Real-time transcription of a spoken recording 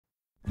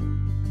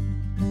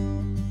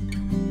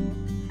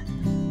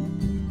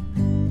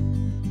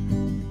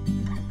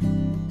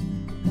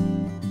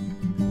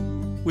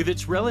With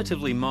its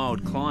relatively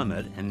mild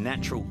climate and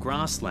natural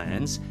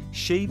grasslands,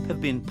 sheep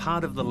have been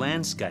part of the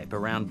landscape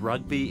around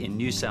Rugby in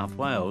New South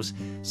Wales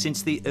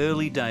since the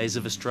early days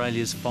of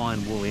Australia's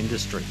fine wool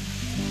industry.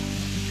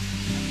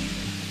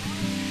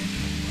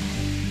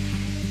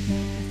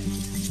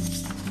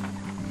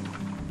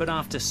 But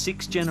after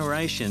 6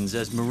 generations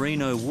as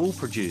merino wool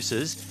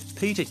producers,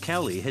 Peter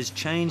Kelly has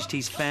changed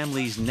his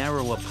family's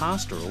narrower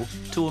pastoral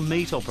to a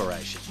meat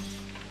operation.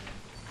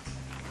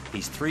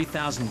 His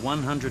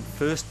 3,100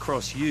 first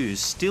cross ewes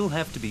still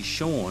have to be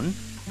shorn,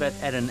 but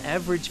at an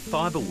average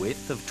fibre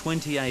width of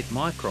 28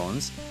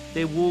 microns,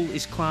 their wool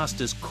is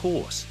classed as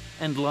coarse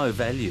and low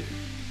value.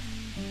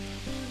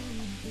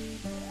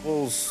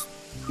 Wool's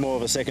more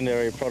of a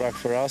secondary product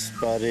for us,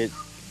 but it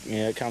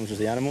comes with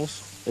the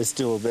animals. It's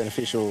still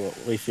beneficial,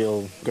 we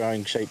feel,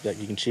 growing sheep that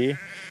you can shear,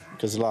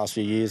 because the last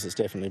few years it's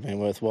definitely been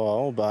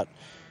worthwhile, but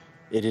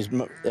it is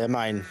our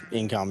main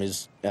income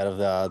is out of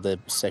the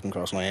second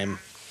cross lamb.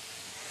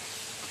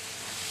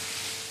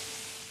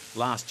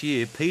 Last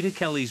year, Peter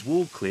Kelly's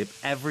wool clip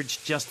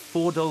averaged just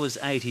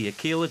 $4.80 a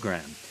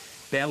kilogram.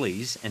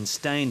 Bellies and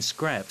stained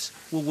scraps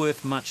were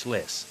worth much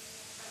less.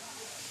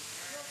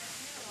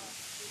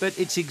 But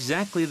it's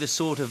exactly the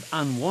sort of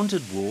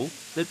unwanted wool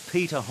that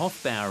Peter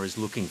Hofbauer is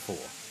looking for.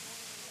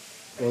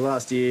 Well,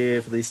 last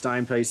year for these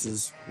stain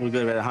pieces, we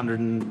got about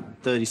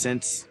 130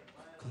 cents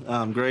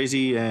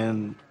greasy,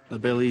 and the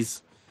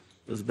bellies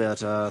was about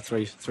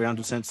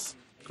 300 cents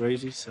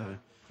greasy. So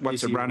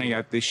what's it running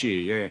at this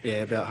year? Yeah,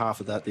 about half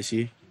of that this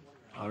year,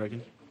 I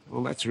reckon.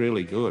 Well, that's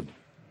really good,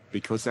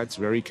 because that's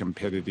very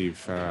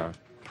competitive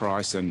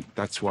price, and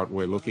that's what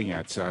we're looking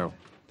at. So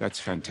that's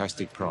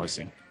fantastic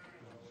pricing.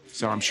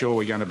 So I'm sure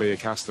we're going to be a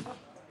customer.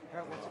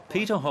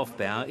 Peter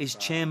Hofbauer is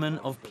chairman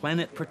of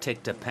Planet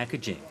Protector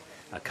Packaging,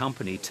 a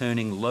company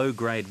turning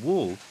low-grade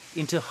wool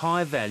into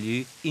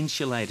high-value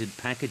insulated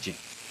packaging.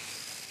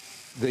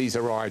 These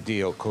are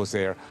ideal because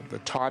they're the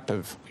type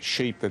of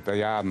sheep that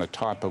they are, and the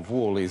type of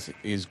wool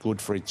is good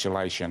for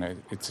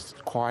insulation. It's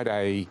quite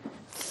a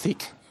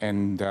thick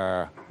and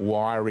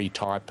wiry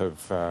type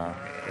of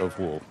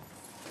wool.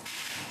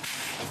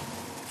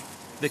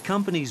 The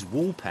company's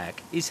wool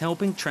pack is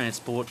helping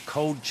transport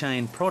cold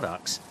chain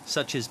products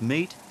such as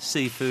meat,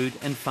 seafood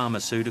and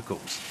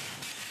pharmaceuticals.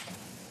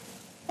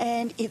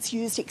 And it's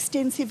used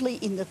extensively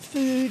in the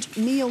food,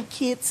 meal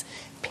kits,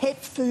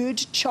 pet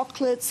food,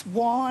 chocolates,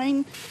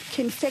 wine,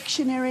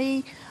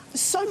 confectionery,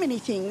 so many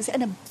things.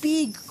 And a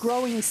big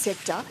growing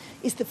sector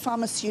is the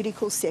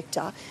pharmaceutical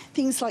sector.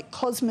 Things like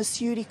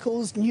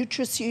cosmeceuticals,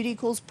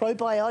 nutraceuticals,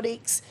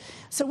 probiotics.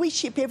 So we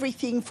ship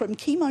everything from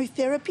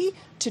chemotherapy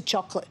to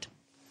chocolate.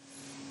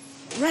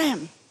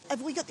 Ram,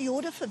 have we got the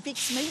order for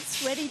Vic's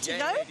Meats ready to go?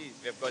 Yeah,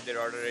 we've got their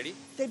order ready.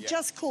 They've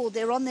just called,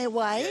 they're on their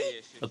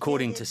way.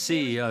 According to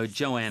CEO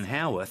Joanne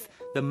Howarth,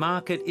 the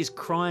market is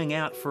crying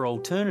out for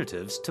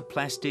alternatives to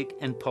plastic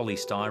and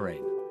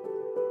polystyrene.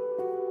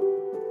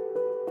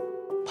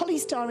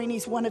 Polystyrene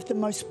is one of the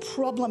most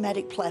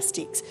problematic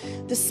plastics.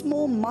 The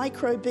small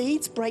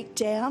microbeads break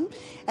down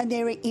and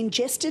they're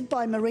ingested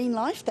by marine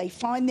life. They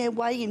find their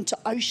way into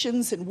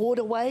oceans and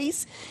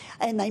waterways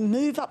and they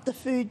move up the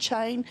food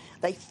chain.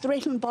 They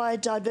threaten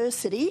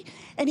biodiversity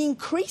and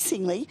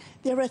increasingly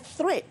they're a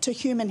threat to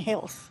human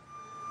health.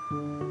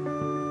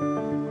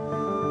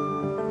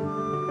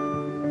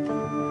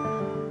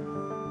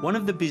 One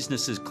of the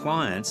business's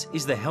clients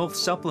is the health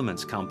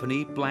supplements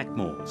company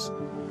Blackmores.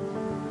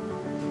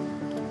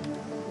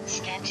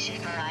 Scan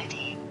shipper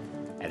ID.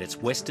 At its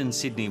Western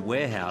Sydney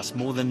warehouse,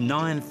 more than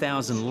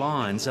 9,000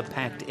 lines are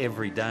packed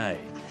every day.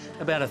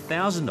 About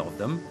 1,000 of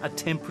them are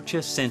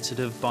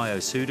temperature-sensitive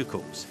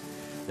bioceuticals.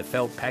 The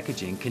felt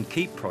packaging can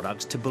keep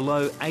products to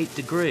below 8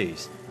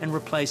 degrees and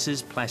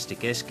replaces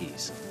plastic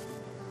eskies.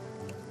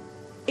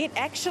 It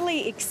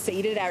actually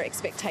exceeded our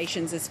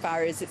expectations as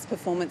far as its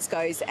performance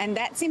goes, and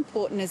that's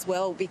important as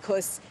well,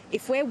 because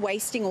if we're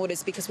wasting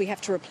orders because we have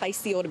to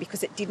replace the order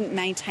because it didn't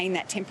maintain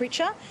that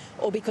temperature,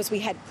 or because we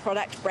had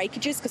product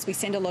breakages because we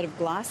send a lot of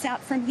glass out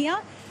from here,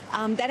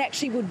 that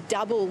actually would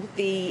double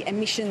the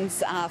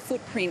emissions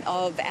footprint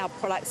of our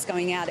products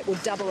going out. It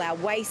would double our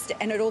waste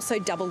and it also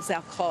doubles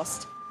our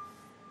cost.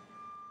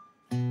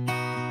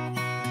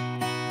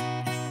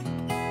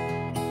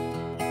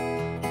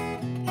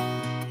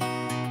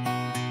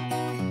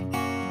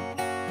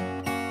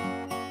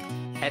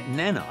 At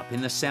Nannup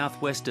in the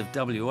southwest of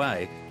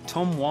WA,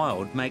 Tom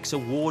Wild makes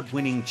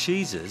award-winning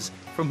cheeses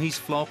from his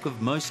flock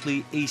of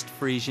mostly East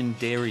Frisian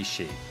dairy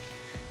sheep.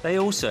 They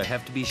also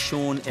have to be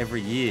shorn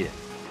every year,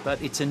 but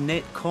it's a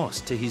net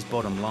cost to his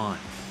bottom line.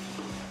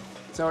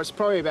 So it's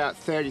probably about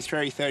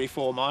 33,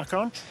 34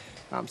 micron,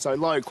 so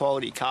low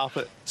quality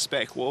carpet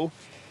spec wool.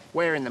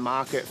 We're in the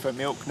market for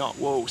milk, not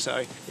wool,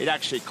 so it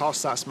actually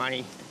costs us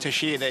money to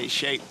shear these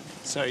sheep.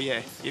 So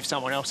yeah, if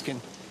someone else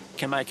can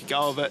make a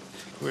go of it,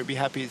 we'd be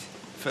happy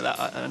for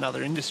that,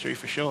 another industry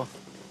for sure.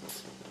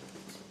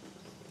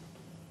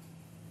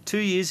 2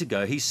 years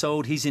ago, he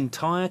sold his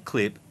entire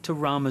clip to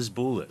Rama's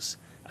Bullers,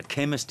 a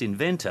chemist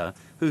inventor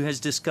who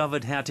has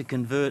discovered how to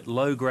convert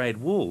low-grade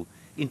wool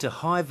into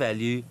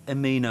high-value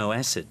amino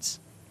acids.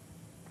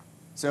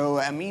 So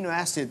amino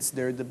acids,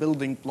 they're the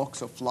building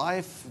blocks of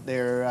life.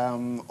 They're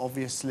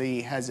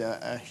obviously has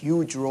a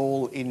huge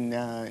role in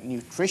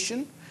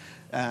nutrition.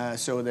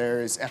 So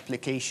there's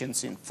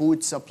applications in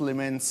food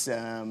supplements,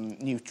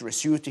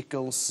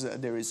 nutraceuticals.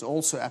 There is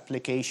also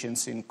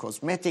applications in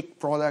cosmetic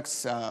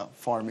products,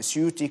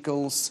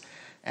 pharmaceuticals,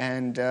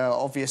 and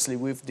obviously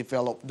we've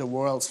developed the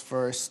world's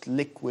first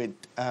liquid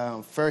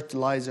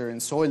fertilizer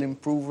and soil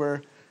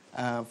improver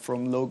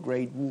from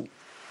low-grade wool.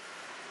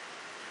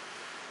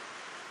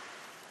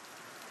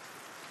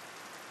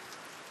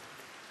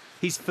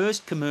 His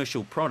first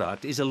commercial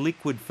product is a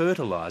liquid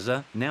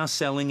fertiliser now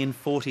selling in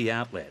 40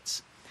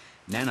 outlets.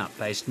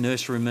 Nannup-based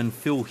nurseryman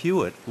Phil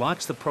Hewitt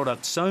likes the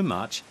product so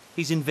much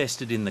he's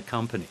invested in the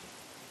company.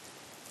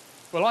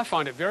 Well, I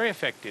find it very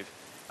effective.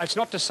 It's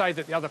not to say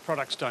that the other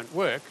products don't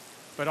work,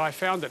 but I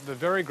found that the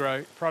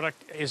VeriGrow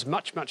product is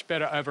much, much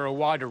better over a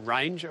wider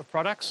range of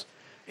products.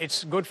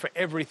 It's good for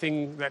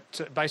everything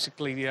that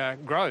basically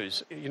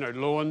grows, you know,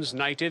 lawns,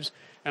 natives,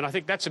 and I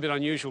think that's a bit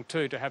unusual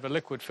too, to have a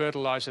liquid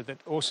fertiliser that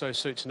also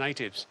suits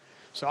natives.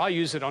 So I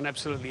use it on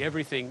absolutely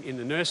everything in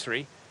the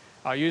nursery.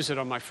 I use it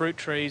on my fruit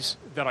trees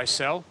that I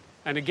sell,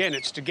 and again,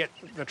 it's to get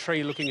the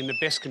tree looking in the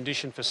best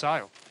condition for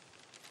sale.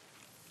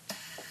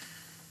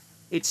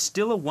 It's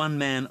still a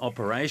one-man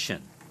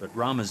operation, but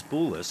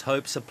Ramesbulis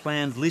hopes a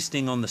planned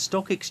listing on the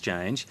stock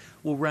exchange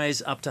will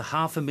raise up to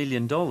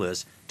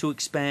 $500,000 to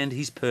expand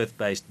his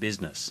Perth-based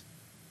business.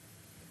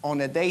 On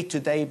a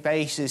day-to-day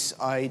basis,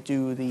 I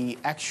do the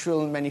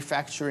actual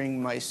manufacturing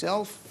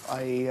myself.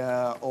 I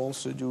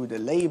also do the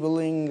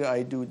labelling,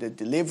 I do the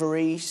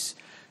deliveries,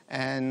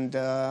 and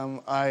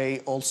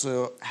I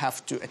also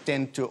have to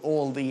attend to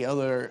all the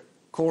other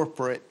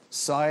corporate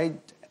side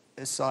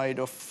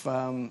of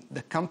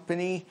the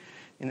company,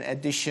 in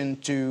addition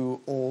to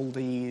all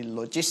the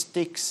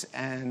logistics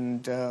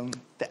and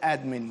the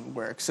admin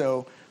work.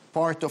 So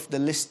part of the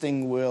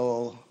listing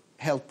will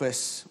help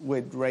us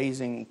with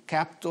raising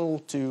capital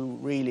to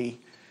really,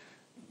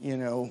 you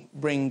know,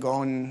 bring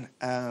on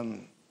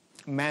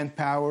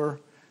manpower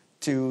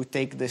to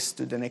take this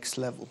to the next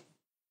level.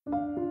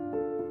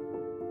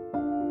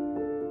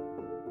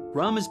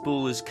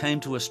 Ramesbulis came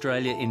to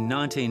Australia in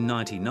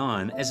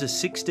 1999 as a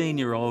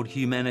 16-year-old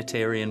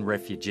humanitarian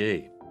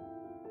refugee.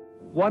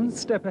 One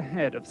step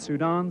ahead of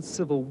Sudan's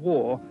civil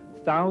war,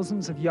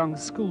 thousands of young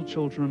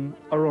schoolchildren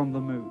are on the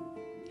move.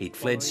 He'd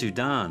fled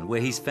Sudan,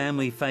 where his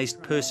family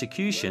faced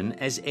persecution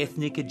as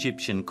ethnic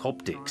Egyptian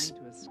Coptics.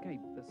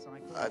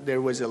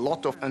 There was a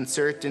lot of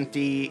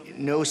uncertainty,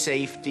 no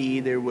safety.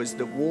 There was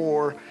the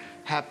war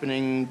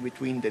happening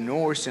between the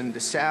north and the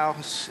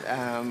south.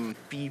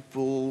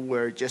 People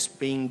were just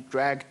being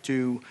dragged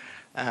to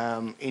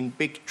in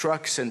big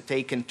trucks and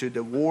taken to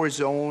the war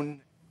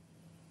zone.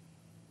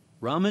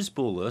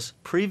 Ramesbulis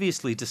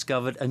previously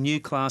discovered a new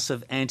class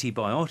of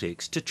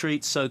antibiotics to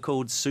treat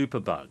so-called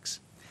superbugs.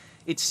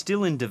 It's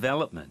still in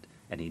development,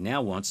 and he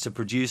now wants to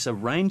produce a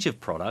range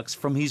of products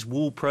from his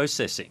wool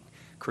processing,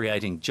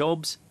 creating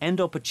jobs and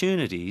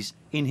opportunities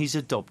in his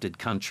adopted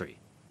country.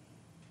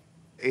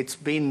 It's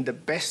been the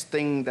best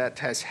thing that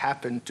has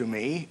happened to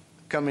me.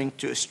 Coming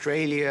to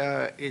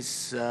Australia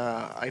is,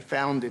 I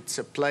found it's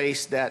a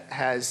place that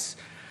has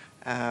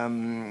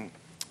a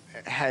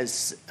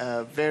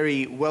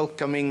very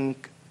welcoming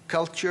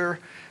culture,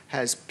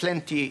 has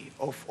plenty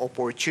of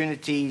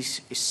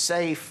opportunities, is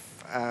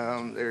safe,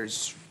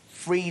 there's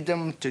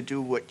freedom to do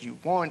what you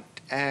want,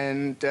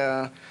 and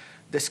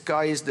the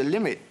sky is the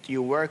limit.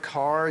 You work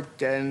hard,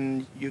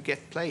 then you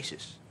get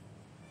places.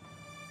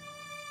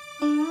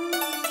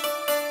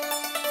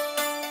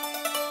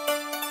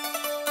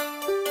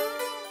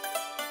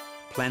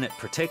 Planet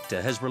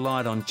Protector has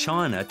relied on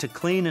China to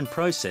clean and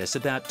process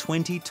about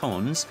 20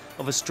 tonnes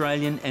of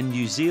Australian and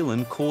New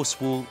Zealand coarse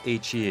wool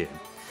each year.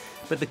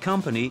 But the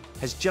company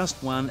has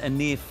just won a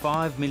near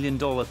 $5 million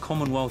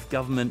Commonwealth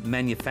Government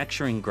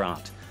manufacturing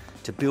grant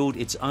to build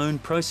its own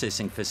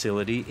processing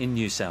facility in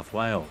New South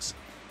Wales.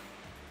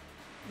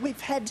 We've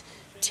had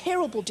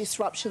terrible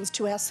disruptions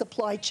to our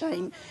supply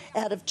chain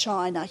out of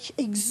China,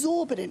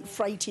 exorbitant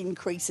freight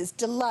increases,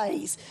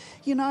 delays.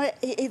 You know,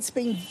 it's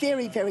been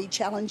very, very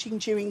challenging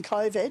during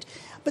COVID,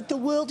 but the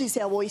world is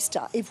our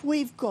oyster. If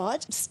we've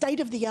got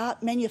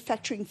state-of-the-art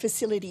manufacturing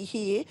facility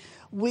here,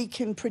 we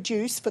can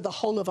produce for the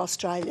whole of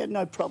Australia,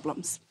 no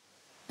problems.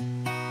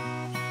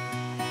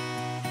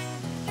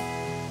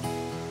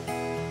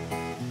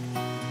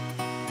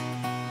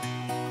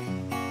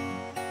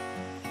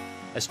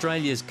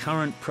 Australia's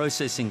current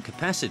processing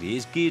capacity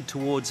is geared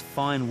towards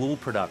fine wool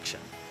production.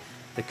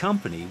 The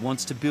company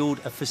wants to build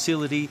a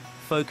facility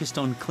focused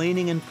on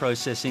cleaning and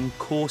processing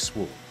coarse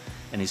wool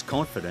and is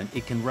confident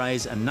it can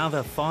raise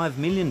another $5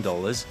 million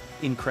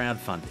in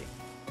crowdfunding.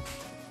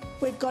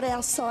 We've got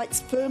our sights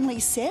firmly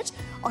set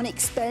on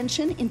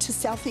expansion into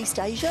Southeast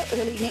Asia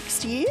early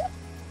next year.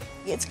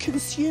 It's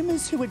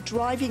consumers who are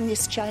driving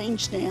this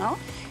change now,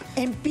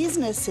 and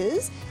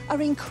businesses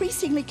are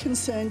increasingly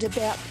concerned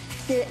about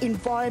their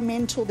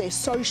environmental, their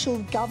social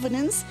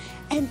governance,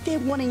 and they're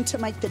wanting to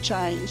make the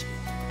change.